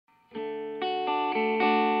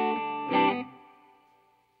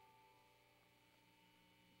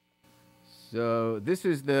So this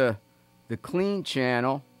is the clean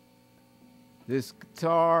channel. This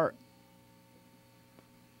guitar,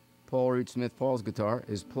 Paul Reed Smith Paul's guitar,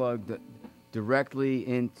 is plugged directly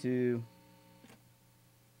into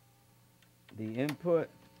the input.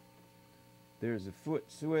 There's a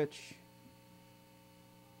foot switch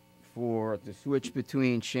for the switch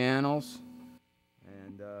between channels.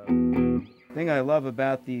 And the thing I love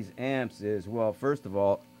about these amps is, well, first of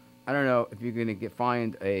all, I don't know if you're going to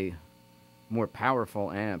find a more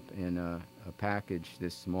powerful amp in a package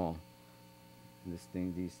this small. This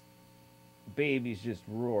thing, these babies just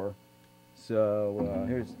roar. So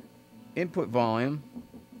here's input volume.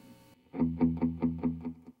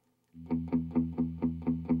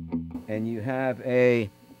 And you have a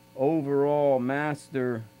overall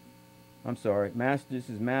master, this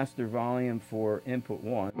is master volume for input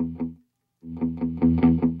 1.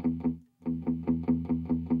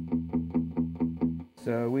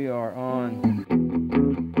 So we are on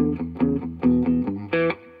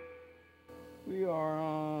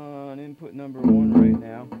input number 1 right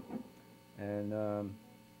now. And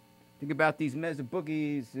think about these Mesa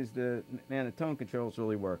Boogies is the tone controls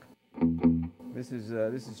really work. This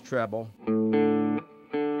is treble.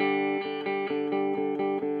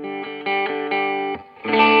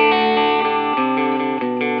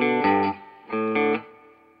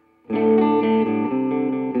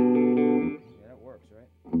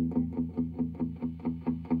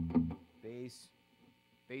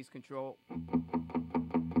 Bass control.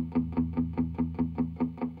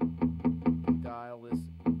 Dial this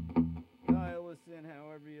in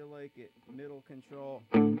however you like it. Middle control.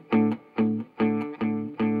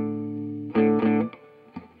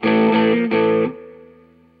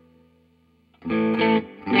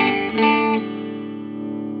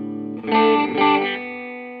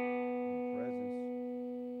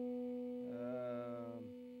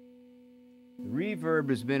 Reverb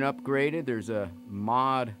has been upgraded. There's a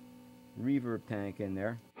mod reverb tank in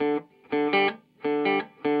there.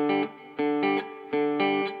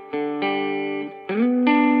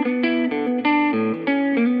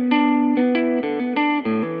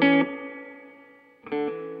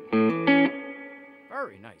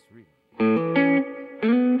 Very nice reverb.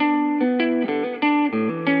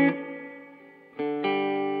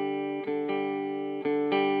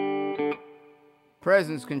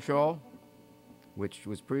 Presence control, which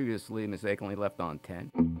was previously mistakenly left on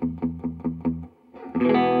 10.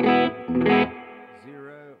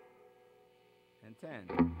 0 and 10.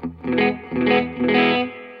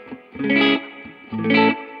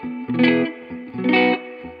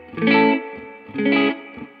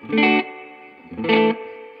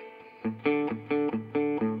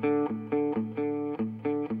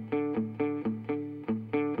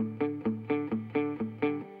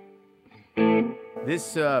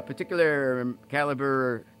 This particular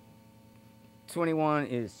caliber 21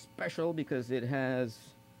 is special because it has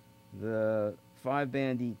the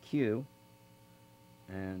 5-band EQ,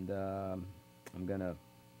 and I'm gonna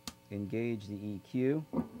engage the EQ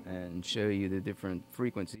and show you the different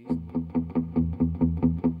frequencies.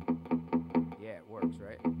 Yeah, it works,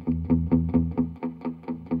 right?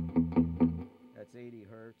 That's 80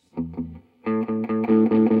 hertz.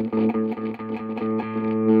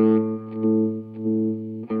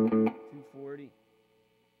 240.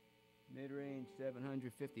 Mid-range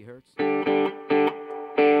 750 hertz.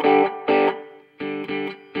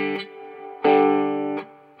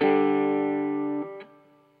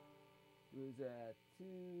 Was at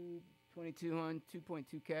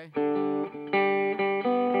 2.2K. And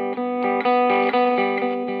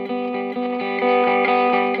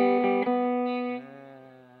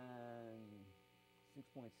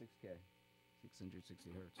 6.6K, 660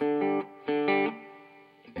 hertz.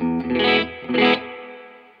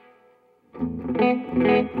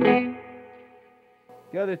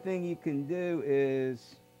 The other thing you can do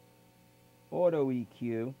is auto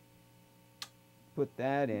EQ. Put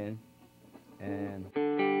that in, and the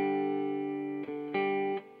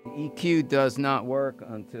EQ does not work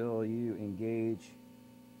until you engage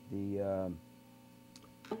the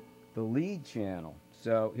lead channel.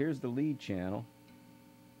 So here's the lead channel.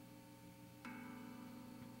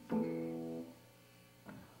 I'm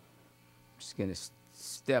just going to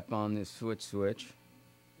step on this foot switch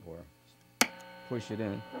or push it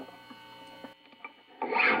in.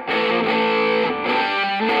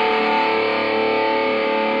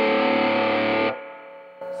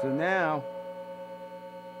 So now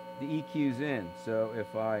the EQ's in. So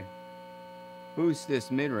if I boost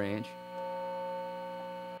this mid-range,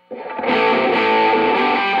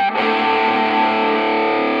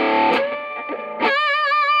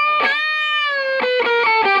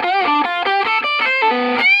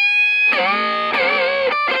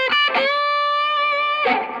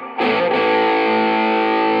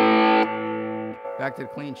 back to the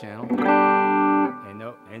clean channel,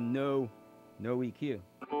 and no EQ.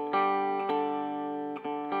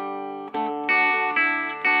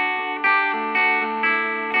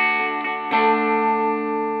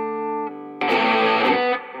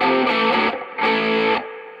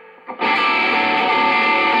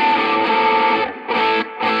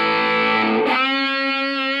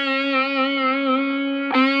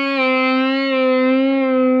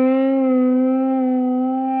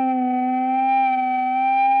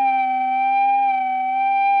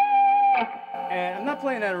 And I'm not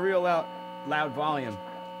playing at a real loud volume.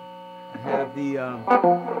 I have the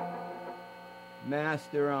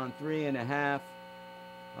master on 3.5.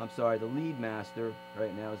 I'm sorry, the lead master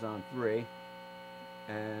right now is on 3.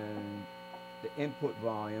 And the input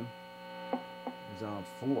volume is on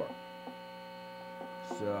 4.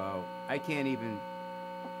 So I can't even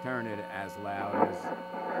turn it as loud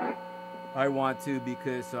as I want to,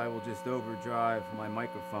 because I will just overdrive my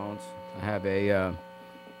microphones. I have a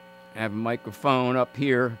microphone up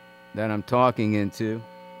here that I'm talking into,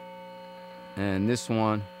 and this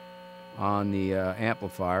one on the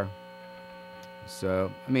amplifier. So,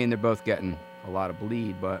 I mean, they're both getting a lot of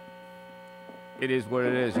bleed, but it is what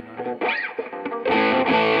it is. You know what I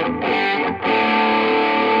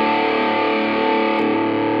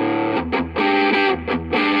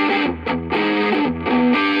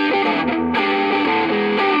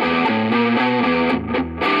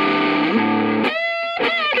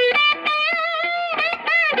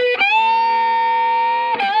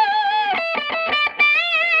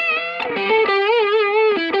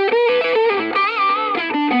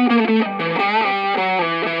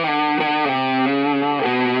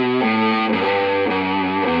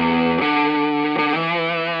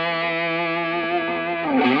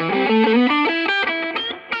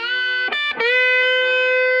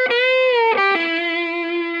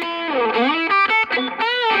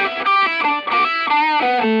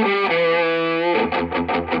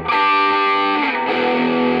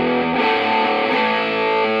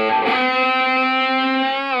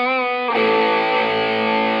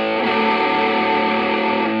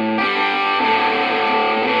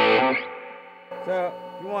So,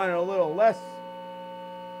 if you wanted a little less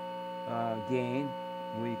gain,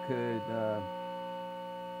 we could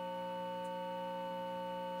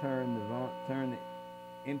turn the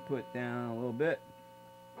input down a little bit,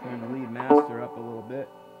 turn the lead master up a little bit.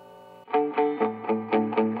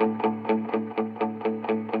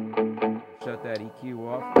 Shut that EQ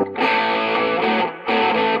off.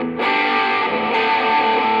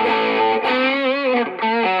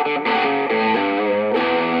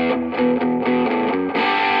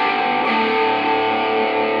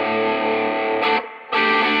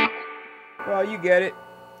 Well, you get it.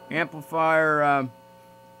 Amplifier,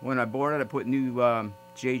 when I bought it, I put new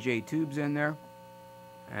JJ tubes in there.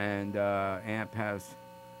 And amp has...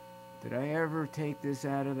 Did I ever take this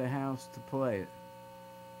out of the house to play it?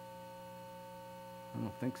 I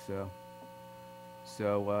don't think so.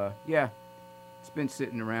 So, yeah. It's been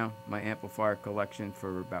sitting around my amplifier collection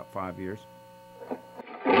for about 5 years.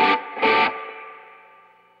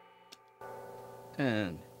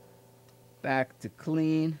 And back to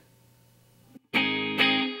clean.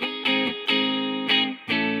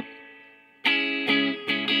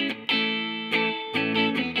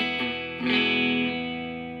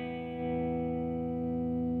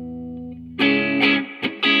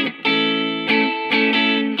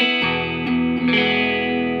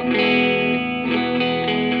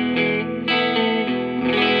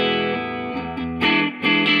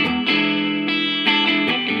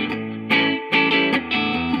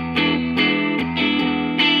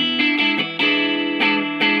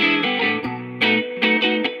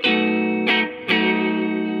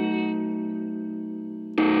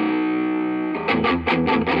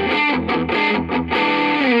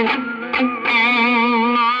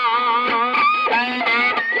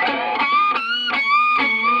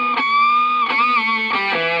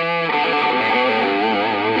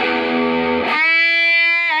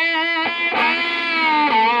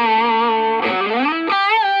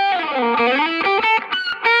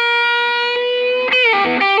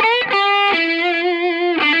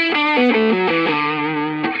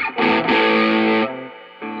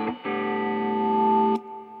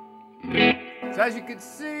 So as you can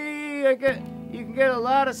see, you can get a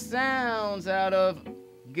lot of sounds out of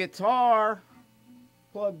guitar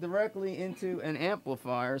plugged directly into an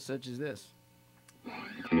amplifier such as this.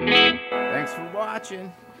 Thanks for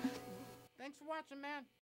watching. Thanks for watching, man.